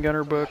 some machine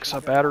gunner books, a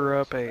batter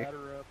up, a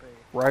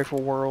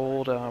rifle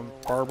world,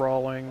 bar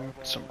brawling,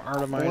 some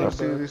art of mining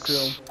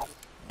books.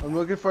 I'm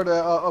looking for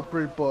the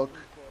upgrade book.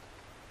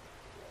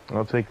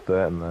 I'll take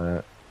that and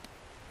that.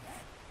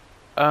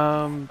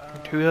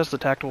 Who has the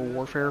tactical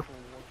warfare?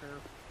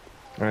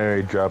 I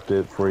already dropped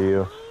it for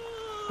you.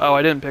 Oh,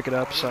 I didn't pick it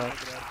up, so.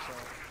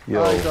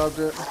 Yo, I dropped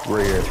it.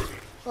 right here.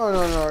 Oh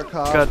no,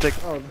 cop. Gotta take.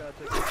 Oh,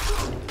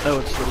 Oh,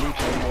 it's the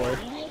mutant boy.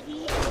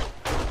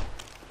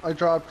 I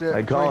dropped it.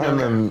 I call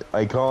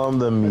him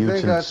the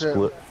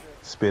mutant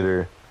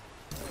spitter.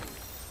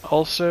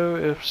 Also,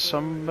 if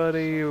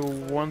somebody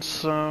wants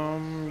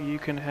some, you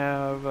can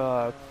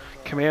have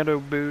commando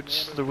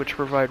boots, which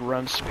provide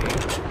run speed.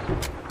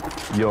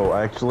 Yo,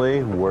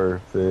 actually,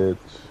 worth it.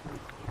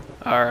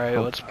 Alright,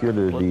 How good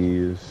are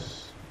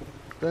these?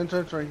 The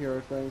entrance right here,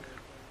 I think.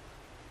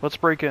 Let's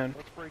break in.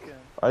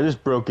 I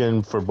just broke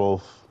in for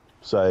both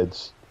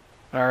sides.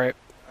 Alright.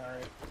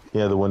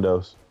 Yeah, the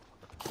windows.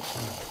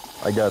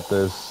 I got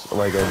this.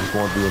 Like, I just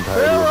want the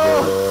entirety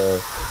of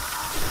the...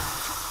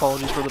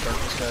 Apologies for the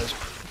darkness, guys.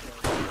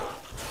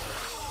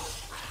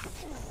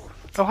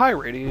 Oh, hi,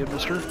 Radiated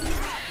Mister.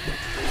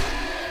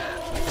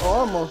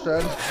 Oh, almost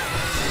dead.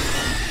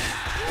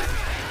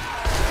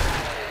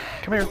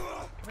 Come here.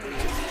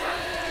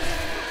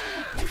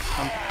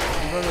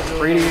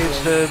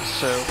 Radiate's dead,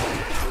 so...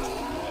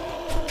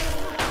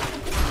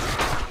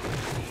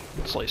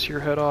 Slice your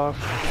head off.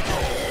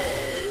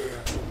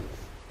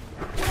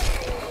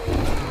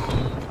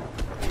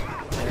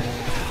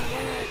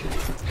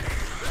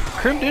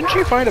 Crim, didn't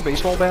you find a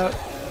baseball bat?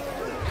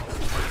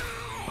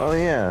 Oh,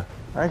 yeah.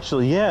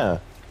 Actually, yeah.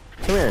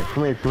 Come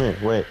here.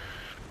 Wait.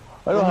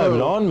 I don't have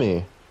it on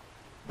me.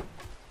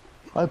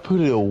 I put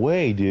it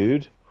away,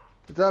 dude.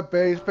 Is that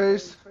base?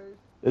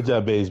 It's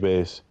at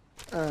base.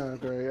 Ah,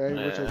 great. I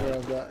wish I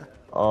grabbed that.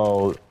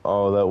 Oh,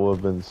 that would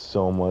have been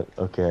so much.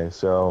 Okay,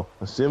 so,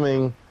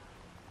 assuming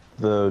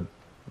the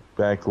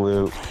back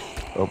loop...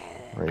 Oh,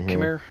 right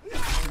here.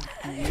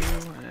 Come here.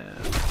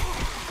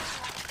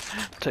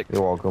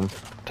 You're welcome.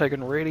 Taking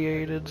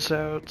radiateds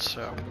out,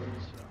 so...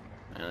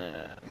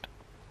 And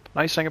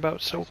nice thing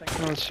about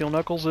steel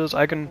knuckles is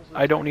I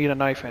don't need a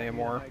knife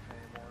anymore.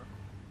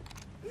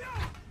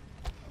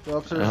 The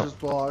upstairs is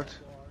blocked.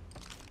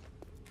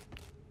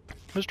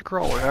 Mr.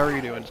 Crawler, how are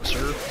you doing,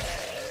 sir?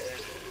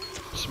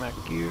 Smack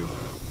you.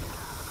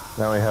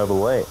 Now I have a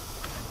light.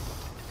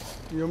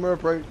 You remember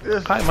break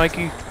this? Hi,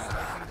 Mikey.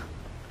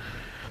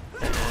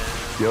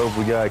 Yo,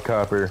 we got a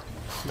copper.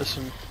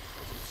 Listen.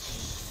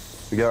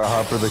 We got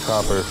Hopper the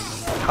Copper.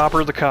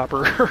 Hopper the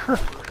Copper.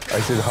 I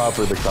said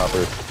Hopper the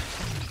Copper.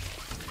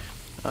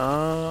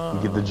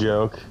 You get the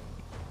joke?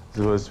 It's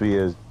supposed to be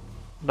a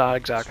Not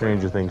exactly.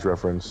 Stranger Things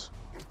reference.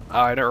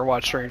 I never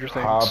watched Stranger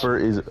Things. Hopper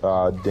is,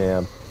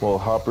 damn. Well,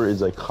 Hopper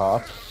is a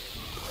cop.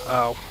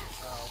 Oh.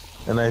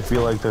 And I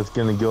feel like that's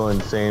gonna go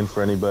insane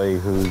for anybody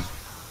who's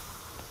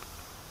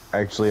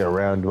actually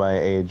around my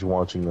age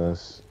watching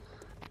this.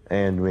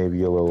 And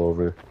maybe a little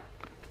over.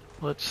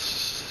 Let's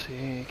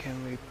see,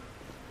 can we...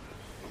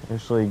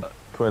 Actually,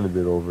 quite a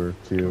bit over,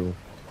 too.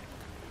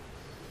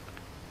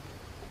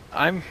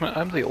 I'm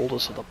the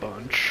oldest of the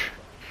bunch.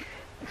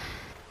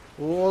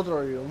 How old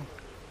are you?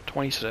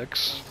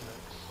 26.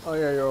 Oh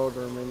yeah, you're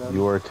older than me then.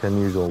 You are 10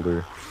 years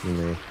older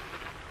than me.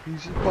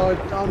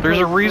 There's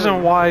a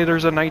reason why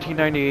there's a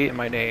 1998 in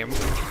my name.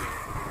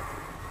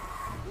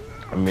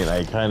 I mean,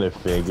 I kind of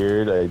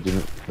figured. I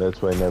didn't.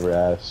 That's why I never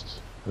asked.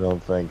 I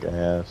don't think I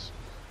asked,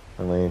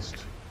 at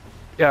least.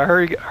 Yeah, I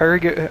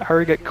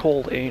already get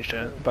cold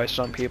ancient by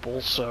some people,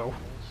 so...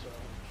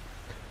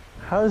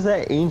 How is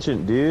that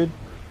ancient, dude?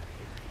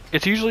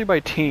 It's usually by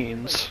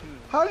teens.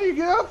 How do you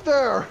get up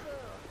there?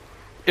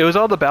 It was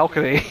on the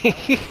balcony.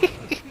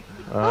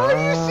 Are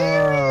you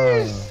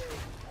serious?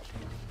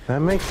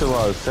 That makes a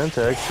lot of sense,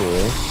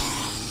 actually.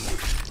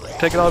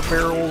 Taking out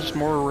barrels,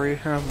 more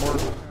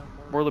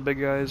of the big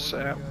guys.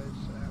 Oh,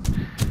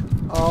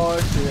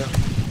 I see it.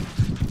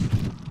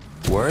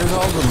 Where's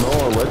all the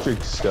no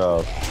electric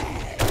stuff?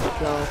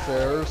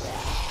 Downstairs.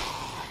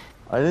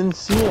 I didn't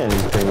see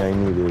anything I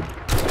needed.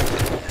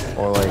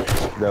 Or like,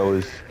 that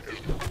was...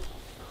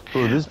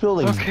 Oh, this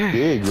building's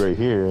big right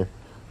here.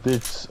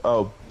 It's...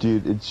 Oh,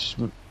 dude, it's...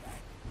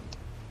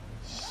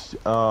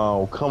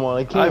 Oh, come on,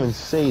 I can't even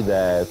say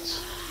that.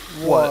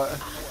 What?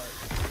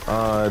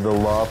 The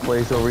law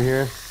place over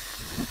here?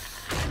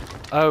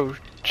 Oh,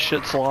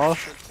 shit's law?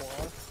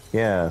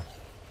 Yeah.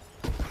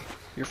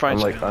 You're fine.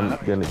 I'm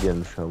gonna get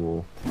in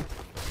trouble.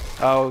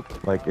 Oh.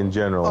 Like, in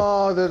general.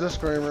 Oh, there's a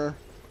screamer.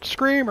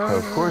 Screamer!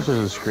 Of course there's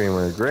a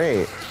screamer,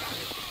 great.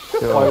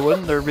 Why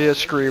wouldn't there be a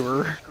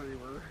screamer?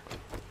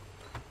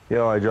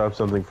 Yo, I dropped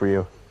something for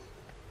you.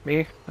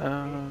 Me?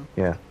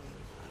 Yeah.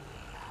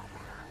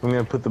 I'm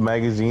gonna put the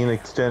magazine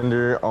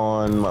extender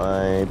on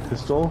my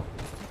pistol.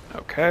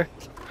 Okay.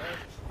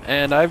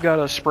 And I've got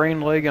a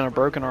sprained leg and a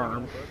broken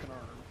arm.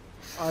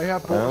 I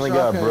have I only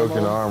got a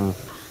broken ammo.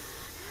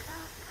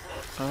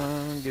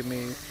 arm. Give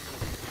me...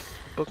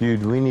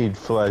 Dude, we need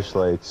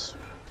flashlights.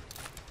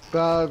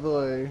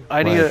 Badly.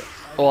 I need a...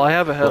 Well, I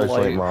have a Flashlight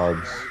headlight,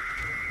 mods.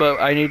 but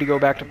I need to go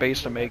back to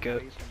base to make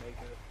it.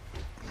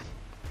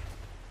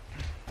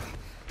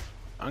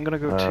 I'm gonna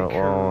go take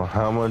care Well, of...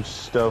 how much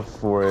stuff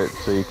for it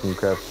so you can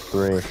craft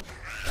 3?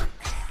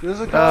 There's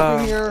a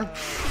cop in here.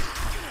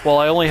 Well,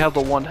 I only have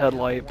the one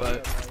headlight,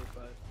 but...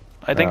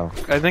 I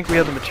think we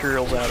have the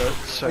materials at it,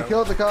 so... I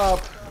killed the cop.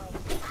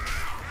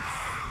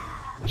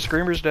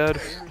 Screamer's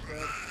dead.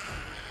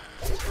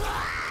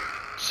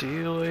 See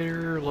you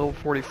later, level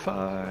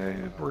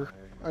 45. We're...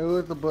 I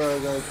lit the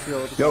bug, I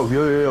killed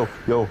the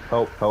Yo,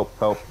 help.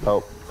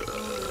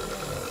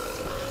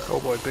 Oh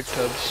boy, big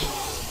tubs.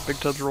 Big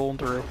tubs rolling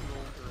through.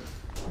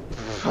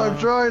 I'm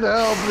trying to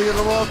help, but get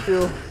them off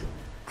you.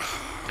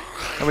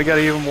 And we got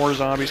even more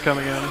zombies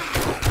coming in.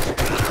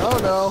 Oh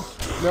no.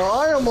 No,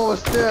 I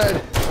almost dead.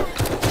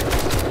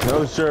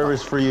 No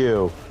service for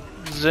you.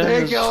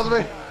 Zen He killed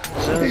me.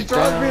 Zen He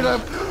tried me to...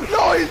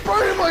 No, he's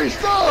burning my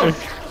stuff!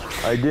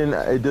 I didn't,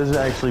 it doesn't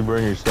actually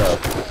burn your stuff.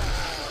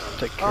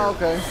 Take care. Oh,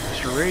 okay.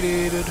 Mr.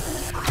 Radiated.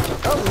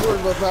 I was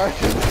worried about that.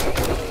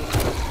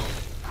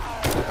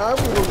 I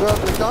would have got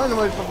the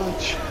dynamite from the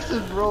chest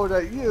and throw it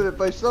at you if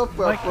my stuff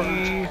got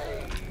burned. Mikey.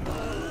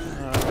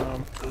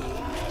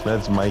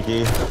 That's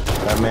Mikey,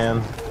 that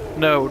man.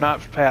 No,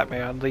 not Fat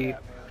Man. There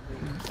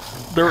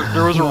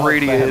was a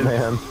radiated.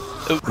 Batman.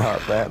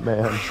 Not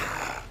Batman.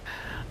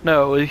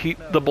 No,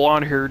 the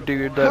blonde-haired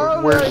dude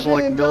that wears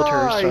like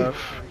military stuff.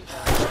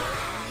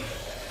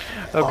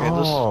 Okay,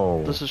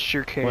 this is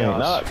sheer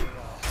chaos.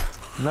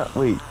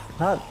 Wait,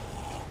 not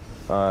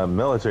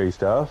military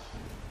stuff.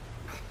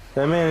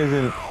 That man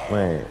isn't.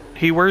 Wait.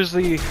 He wears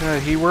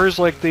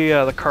like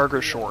the cargo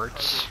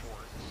shorts.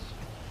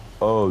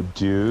 Oh,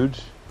 dude,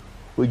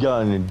 we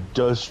got an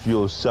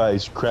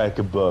industrial-sized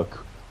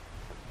crack-a-buck.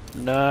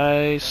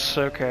 Nice.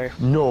 Okay.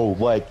 No,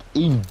 like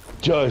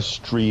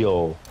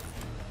industrial.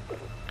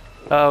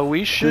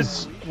 We should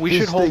This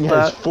hold thing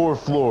that. has 4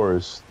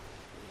 floors.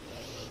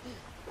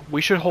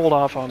 We should hold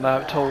off on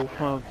that until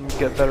we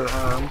get better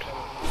armed.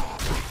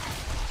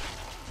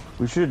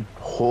 We should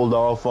hold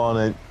off on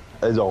it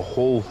as a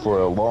whole for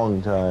a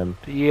long time.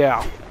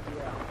 Yeah.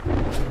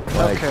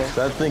 Like, Okay.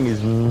 that thing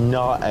is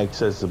not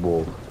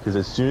accessible, because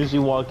as soon as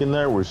you walk in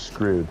there, we're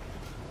screwed.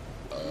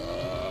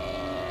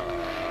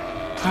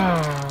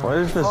 Why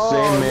is the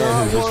same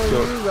man who just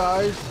killed... You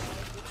guys.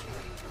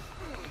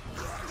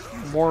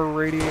 More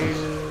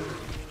radiated.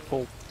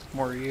 Oh,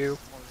 more you.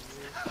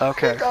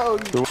 Okay. Oh,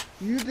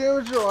 you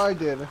damaged or I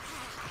did?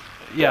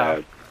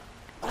 Yeah.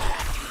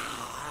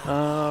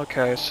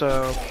 Okay,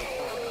 so...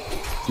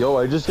 Yo,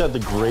 I just got the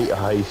great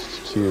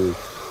heist, too.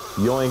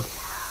 Yoink.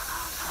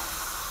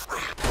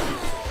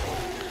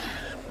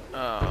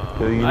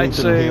 Yo, you need I'd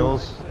some say...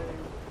 heals?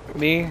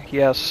 Me?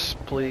 Yes,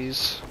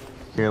 please.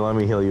 Here, let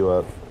me heal you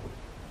up.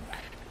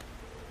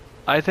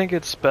 I think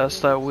it's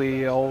best that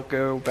we all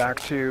go back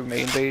to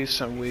main base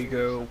and we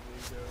go,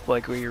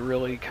 like, we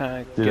really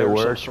kind of Did get it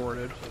work? ourselves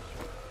sorted.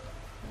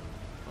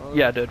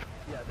 Yeah, it did.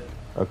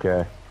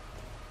 Okay.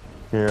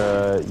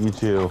 Here, you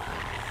too.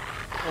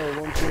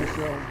 Oh, 1, 2,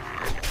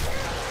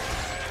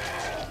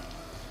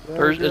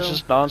 7. It's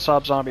just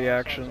non-stop zombie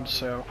action,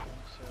 so...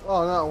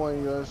 Oh, not one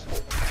of you guys.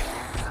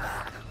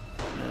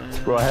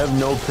 Bro, I have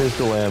no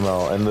pistol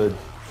ammo, and the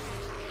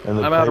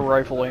I'm out of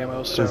rifle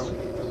ammo, so...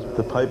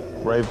 The pipe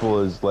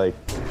rifle is, like,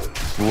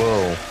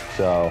 slow,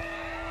 so...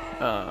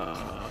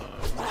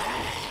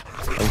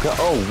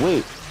 Oh,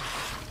 wait!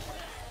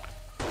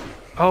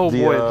 Oh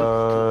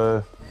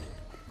boy.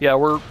 Yeah,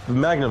 we're... The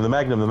Magnum. The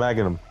Magnum?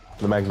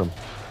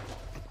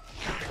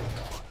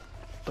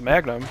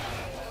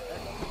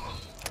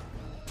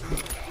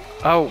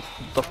 Oh,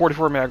 the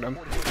 44 Magnum.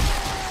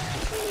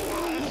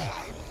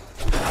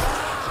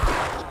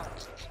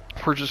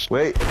 We're just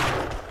Wait.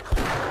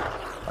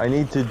 I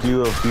need to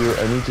do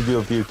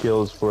a few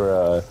kills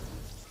for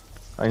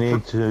I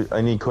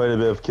need quite a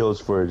bit of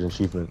kills for an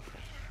achievement.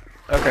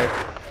 okay.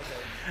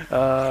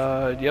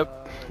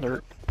 Yep.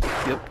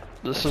 Yep.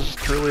 This is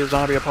truly a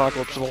zombie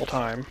apocalypse of all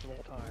time.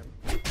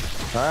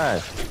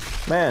 Alright.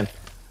 Man,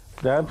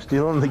 I'm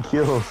stealing the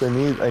kills. I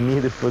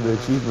need it for the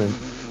achievement.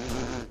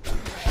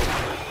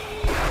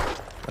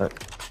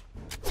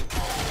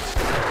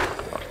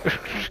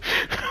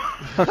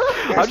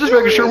 I'm just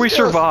making sure we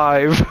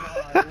survive.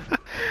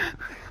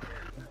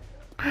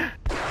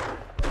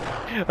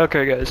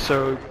 Okay, guys,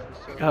 so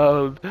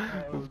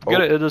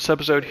gonna end this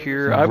episode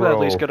here. I'm at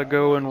least gonna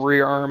go and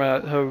rearm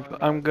at.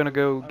 I'm gonna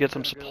go get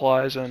some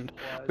supplies, and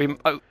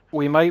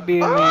we might be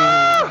in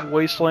the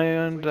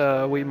Wasteland.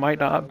 We might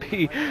not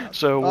be.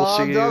 So we'll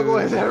see you in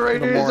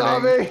the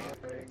morning.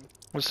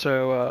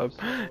 So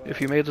if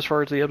you made this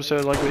far into the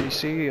episode, like what you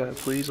see,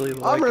 please leave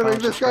a like. I'm gonna make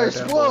this guy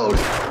explode.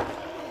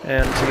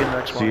 And see you in the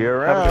next one. See you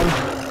around.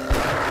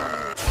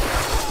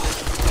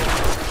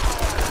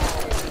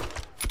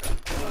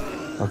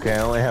 Okay, I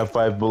only have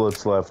 5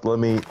 bullets left. Let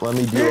me do a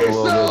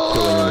little bit of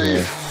killing in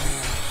here.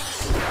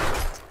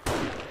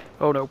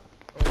 Oh no,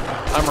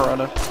 I'm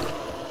running.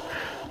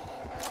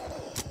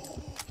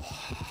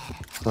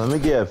 Let me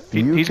get a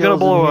few. He's gonna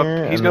blow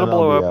up. He's gonna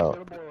blow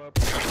up.